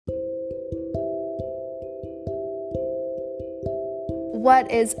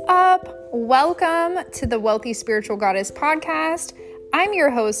What is up? Welcome to the Wealthy Spiritual Goddess podcast. I'm your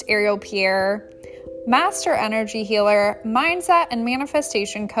host, Ariel Pierre, master energy healer, mindset and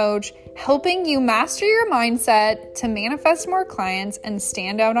manifestation coach, helping you master your mindset to manifest more clients and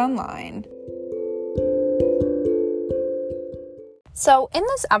stand out online. So in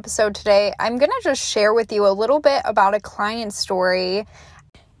this episode today, I'm going to just share with you a little bit about a client story.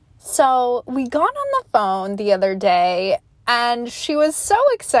 So we got on the phone the other day and she was so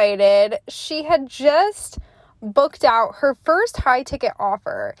excited. She had just booked out her first high ticket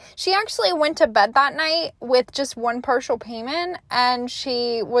offer. She actually went to bed that night with just one partial payment and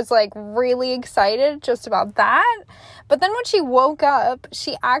she was like really excited just about that. But then when she woke up,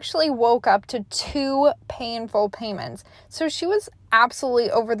 she actually woke up to 2 painful payments. So she was absolutely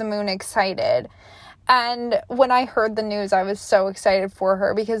over the moon excited. And when I heard the news, I was so excited for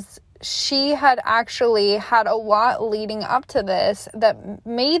her because she had actually had a lot leading up to this that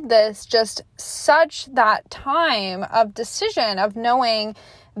made this just such that time of decision of knowing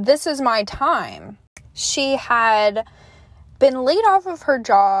this is my time. She had been laid off of her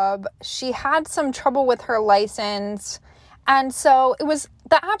job. She had some trouble with her license. And so it was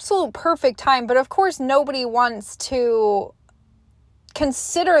the absolute perfect time. But of course, nobody wants to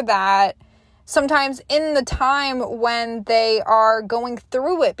consider that sometimes in the time when they are going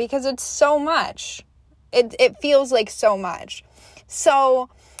through it because it's so much. It feels like so much. So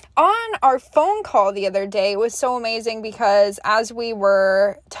on our phone call the other day, it was so amazing because as we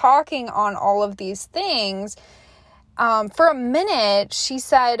were talking on all of these things, for a minute, she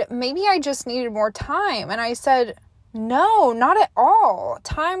said, maybe I just needed more time. And I said, no, not at all.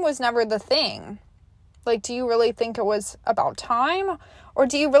 Time was never the thing. Like, do you really think it was about time? Or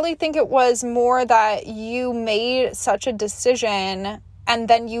do you really think it was more that you made such a decision and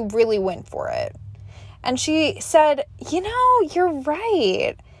then you really went for it? And she said, you're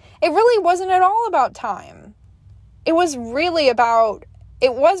right. It really wasn't at all about time. It was really about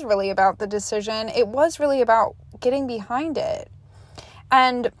the decision. It was really about getting behind it.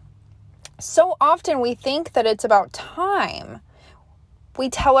 And so often we think that it's about time. We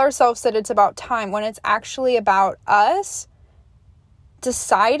tell ourselves that it's about time when it's actually about us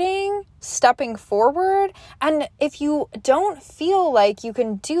deciding, stepping forward. And if you don't feel like you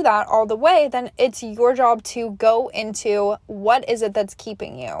can do that all the way, then it's your job to go into what is it that's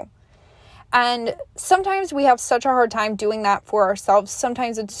keeping you. And sometimes we have such a hard time doing that for ourselves.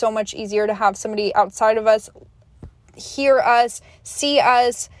 Sometimes it's so much easier to have somebody outside of us hear us, see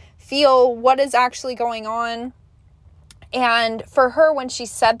us, feel what is actually going on. And for her, when she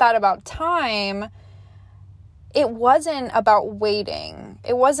said that about time, it wasn't about waiting.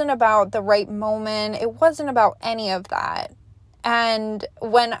 It wasn't about the right moment. It wasn't about any of that. And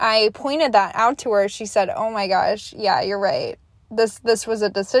when I pointed that out to her, she said, oh my gosh, yeah, you're right. This was a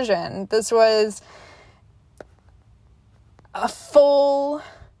decision. This was a full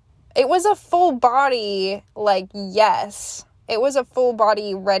body, yes. It was a full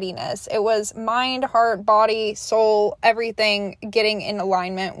body readiness. It was mind, heart, body, soul, everything getting in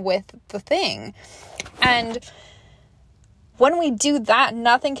alignment with the thing. And when we do that,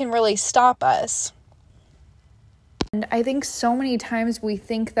 nothing can really stop us. And I think so many times we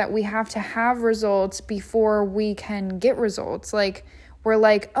think that we have to have results before we can get results. Like, we're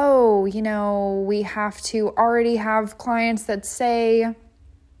like, we have to already have clients that say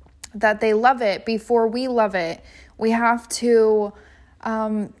that they love it before we love it. We have to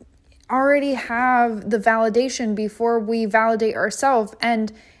already have the validation before we validate ourselves.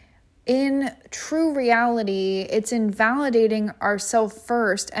 And in true reality, it's in validating ourselves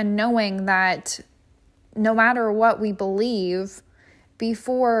first and knowing that no matter what we believe,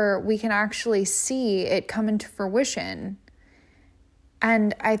 before we can actually see it come into fruition.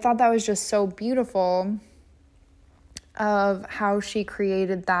 And I thought that was just so beautiful of how she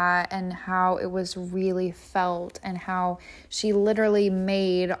created that and how it was really felt and how she literally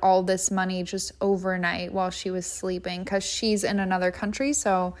made all this money just overnight while she was sleeping because she's in another country.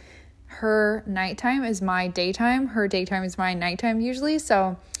 So her nighttime is my daytime. Her daytime is my nighttime usually.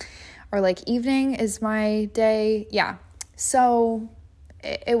 So, or like evening is my day. Yeah. So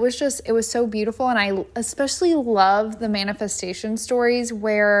it was so beautiful. And I especially love the manifestation stories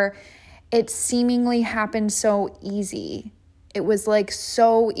where it seemingly happened so easy. It was like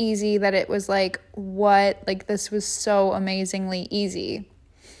so easy that it was like, what? Like, this was so amazingly easy.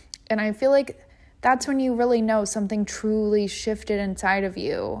 And I feel like that's when you really know something truly shifted inside of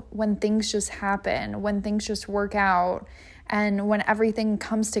you, when things just happen, when things just work out, and when everything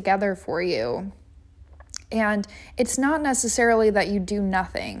comes together for you. And it's not necessarily that you do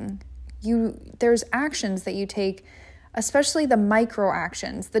nothing. There's actions that you take especially the micro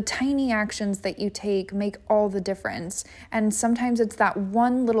actions, the tiny actions that you take make all the difference. And sometimes it's that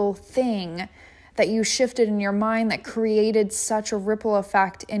one little thing that you shifted in your mind that created such a ripple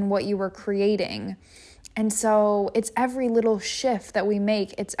effect in what you were creating. And so it's every little shift that we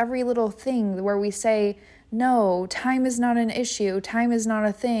make. It's every little thing where we say, no, time is not an issue. Time is not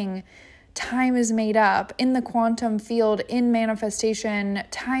a thing. Time is made up. In the quantum field, in manifestation,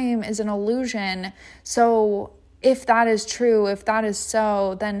 time is an illusion. So if that is true, if that is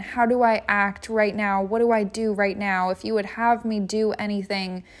so, then how do I act right now? What do I do right now? If you would have me do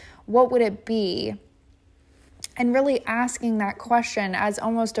anything, what would it be? And really asking that question as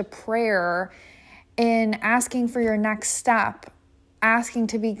almost a prayer, in asking for your next step, asking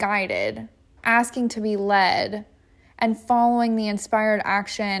to be guided, asking to be led, and following the inspired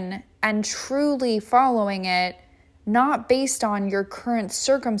action and truly following it, not based on your current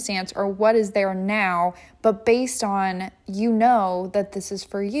circumstance or what is there now, but based on you know that this is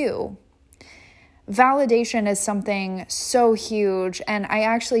for you. Validation is something so huge, and I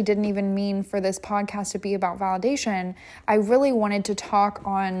actually didn't even mean for this podcast to be about validation. I really wanted to talk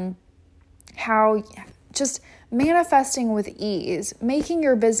on how just manifesting with ease, making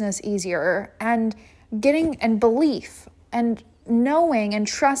your business easier, and getting and belief and knowing and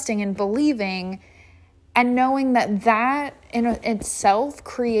trusting and believing and knowing that in itself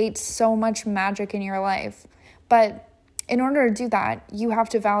creates so much magic in your life. But in order to do that, you have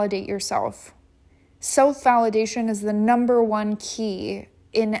to validate yourself. Self-validation is the number one key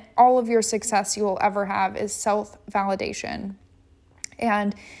in all of your success you will ever have, is self-validation.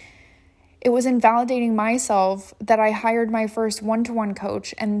 And it was in validating myself that I hired my first one-to-one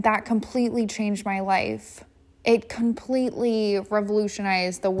coach, and that completely changed my life. It completely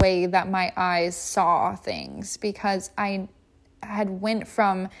revolutionized the way that my eyes saw things, because I had went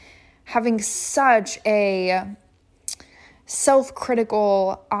from having such a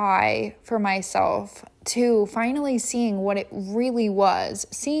self-critical eye for myself to finally seeing what it really was,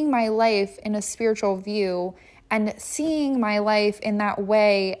 seeing my life in a spiritual view, and seeing my life in that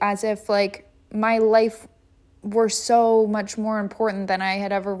way as if like my life were so much more important than I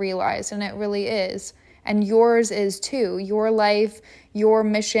had ever realized. And it really is. And yours is too. Your life, your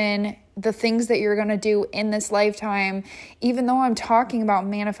mission, the things that you're going to do in this lifetime. Even though I'm talking about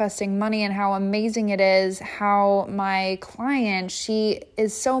manifesting money and how amazing it is, how my client, she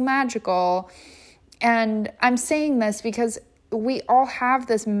is so magical. And I'm saying this because we all have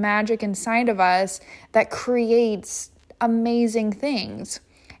this magic inside of us that creates amazing things.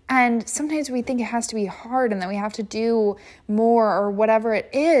 And sometimes we think it has to be hard and that we have to do more or whatever it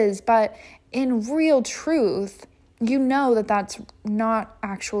is. But in real truth, you know that that's not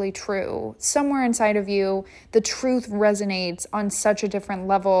actually true. Somewhere inside of you, the truth resonates on such a different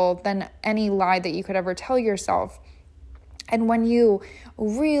level than any lie that you could ever tell yourself. And when you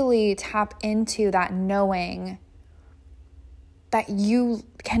really tap into that knowing that you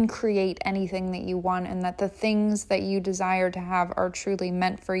can create anything that you want and that the things that you desire to have are truly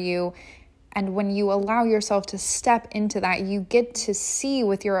meant for you, and when you allow yourself to step into that, you get to see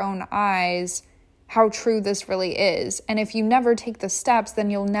with your own eyes how true this really is. And if you never take the steps, then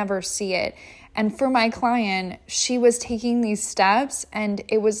you'll never see it. And for my client, she was taking these steps, and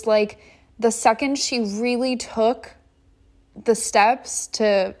it was like the second she really took the steps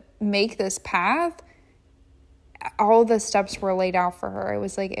to make this path, all the steps were laid out for her. It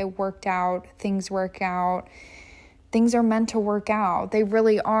was like it worked out, things work out. Things are meant to work out. They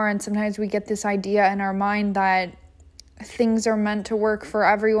really are. And sometimes we get this idea in our mind that things are meant to work for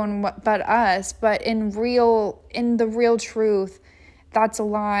everyone but us. But in the real truth, that's a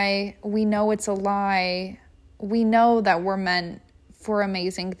lie. We know it's a lie. We know that we're meant for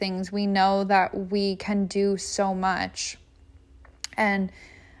amazing things. We know that we can do so much. And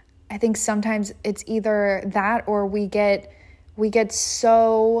I think sometimes it's either that or we get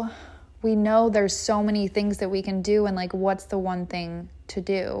so, we know there's so many things that we can do, and like, what's the one thing to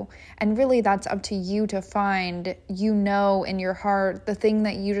do? And really that's up to you to find, in your heart, the thing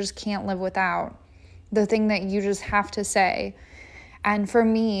that you just can't live without, the thing that you just have to say. And for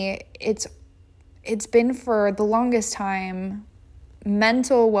me, it's been for the longest time,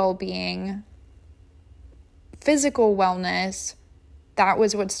 mental well-being, physical wellness. That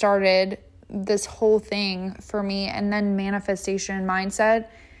was what started this whole thing for me. And then manifestation mindset.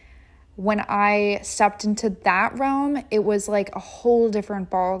 When I stepped into that realm, it was like a whole different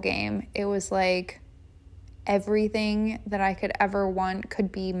ball game. It was like everything that I could ever want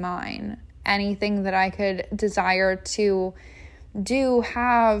could be mine. Anything that I could desire to do,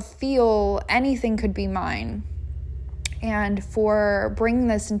 have, feel, anything could be mine. And for bringing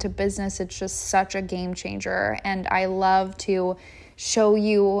this into business, it's just such a game changer. And I love to show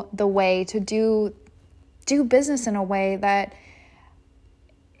you the way to do business in a way that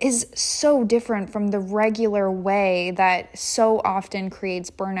is so different from the regular way that so often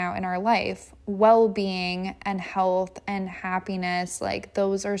creates burnout in our life. Well-being and health and happiness, like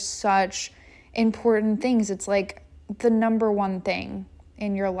those are such important things. It's like the number one thing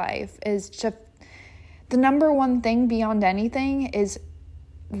in your life is just the number one thing beyond anything is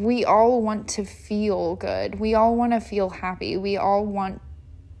we all want to feel good. We all want to feel happy. We all want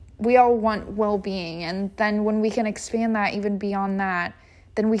well-being. And then when we can expand that even beyond that,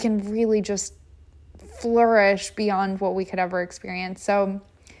 then we can really just flourish beyond what we could ever experience. So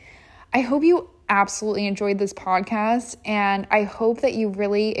I hope you absolutely enjoyed this podcast. And I hope that you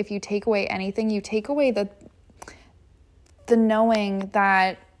really, if you take away anything, you take away the knowing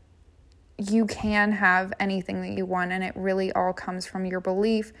that you can have anything that you want. And it really all comes from your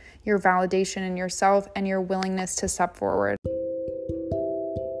belief, your validation in yourself, and your willingness to step forward.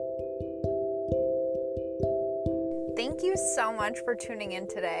 Thank you so much for tuning in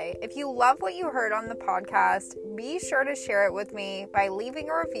today. If you love what you heard on the podcast, be sure to share it with me by leaving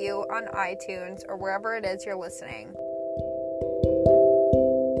a review on iTunes or wherever it is you're listening.